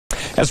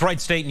As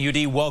Wright State and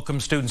UD welcome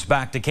students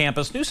back to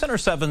campus, News Center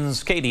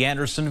 7's Katie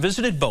Anderson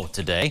visited both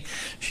today.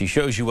 She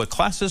shows you what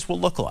classes will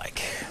look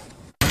like.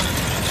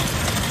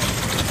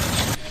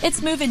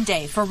 It's move-in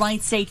day for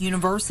Wright State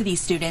University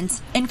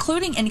students,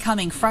 including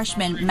incoming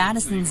freshman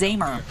Madison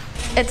Zamer.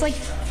 It's like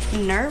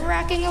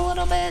nerve-wracking a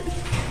little bit,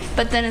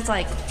 but then it's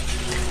like,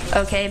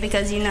 okay,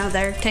 because you know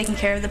they're taking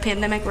care of the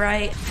pandemic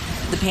right.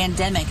 The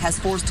pandemic has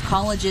forced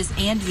colleges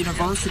and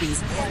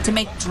universities to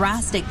make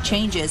drastic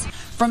changes,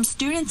 from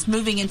students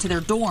moving into their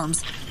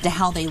dorms to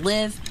how they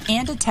live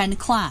and attend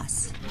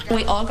class.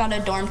 We all got a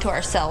dorm to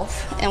ourselves,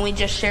 and we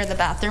just share the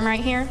bathroom right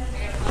here.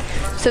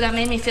 So that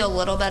made me feel a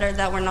little better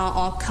that we're not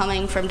all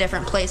coming from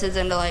different places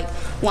into like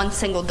one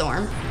single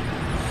dorm.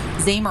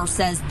 Zamer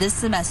says this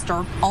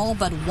semester, all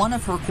but one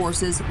of her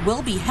courses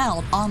will be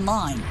held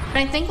online.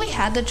 I think we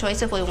had the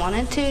choice if we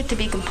wanted to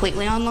be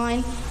completely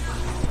online.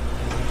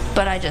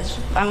 But I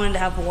wanted to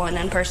have one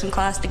in-person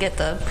class to get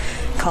the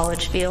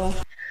college feel.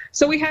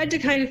 So we had to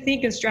kind of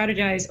think and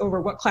strategize over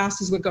what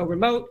classes would go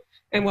remote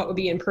and what would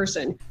be in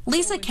person.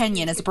 Lisa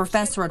Kenyon is a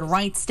professor at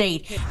Wright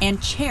State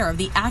and chair of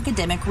the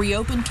Academic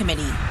Reopen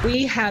Committee.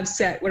 We have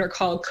set what are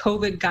called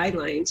COVID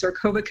guidelines or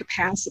COVID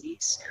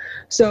capacities.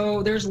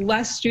 So there's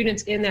less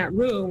students in that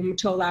room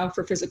to allow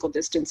for physical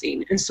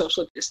distancing and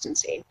social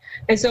distancing.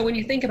 And so when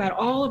you think about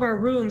all of our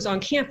rooms on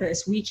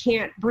campus, we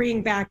can't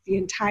bring back the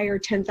entire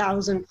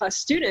 10,000 plus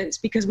students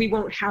because we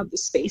won't have the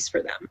space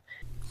for them.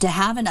 To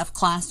have enough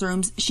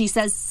classrooms, she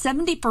says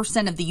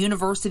 70% of the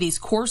university's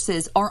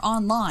courses are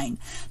online.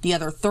 The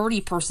other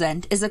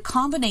 30% is a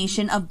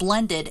combination of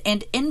blended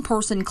and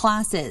in-person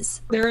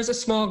classes. There is a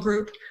small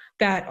group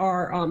that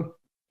are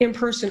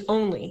in-person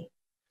only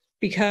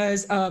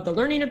because of the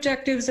learning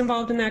objectives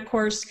involved in that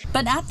course.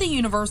 But at the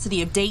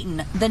University of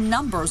Dayton, the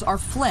numbers are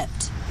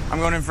flipped. I'm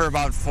going in for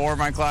about 4 of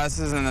my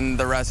classes, and then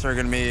the rest are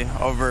going to be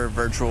over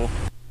virtual.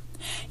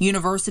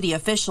 University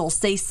officials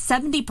say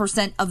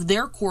 70% of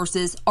their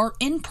courses are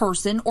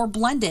in-person or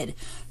blended.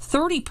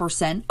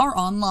 30% are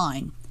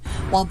online.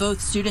 While both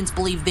students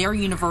believe their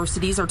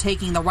universities are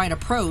taking the right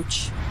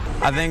approach,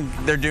 I think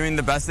they're doing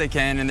the best they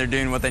can and they're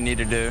doing what they need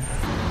to do.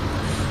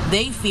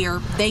 They fear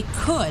they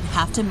could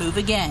have to move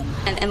again.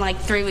 And in like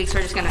 3 weeks,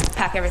 we're just going to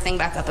pack everything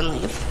back up and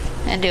leave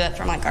and do it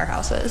from like our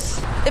houses.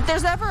 If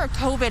there's ever a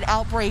COVID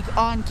outbreak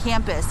on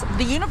campus,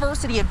 the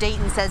University of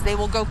Dayton says they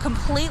will go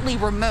completely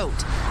remote.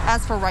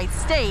 As for Wright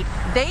State,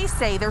 they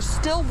say they're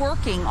still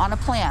working on a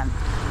plan.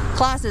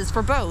 Classes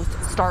for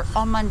both start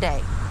on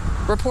Monday.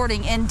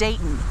 Reporting in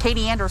Dayton,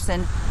 Katie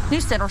Anderson,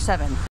 News Center 7.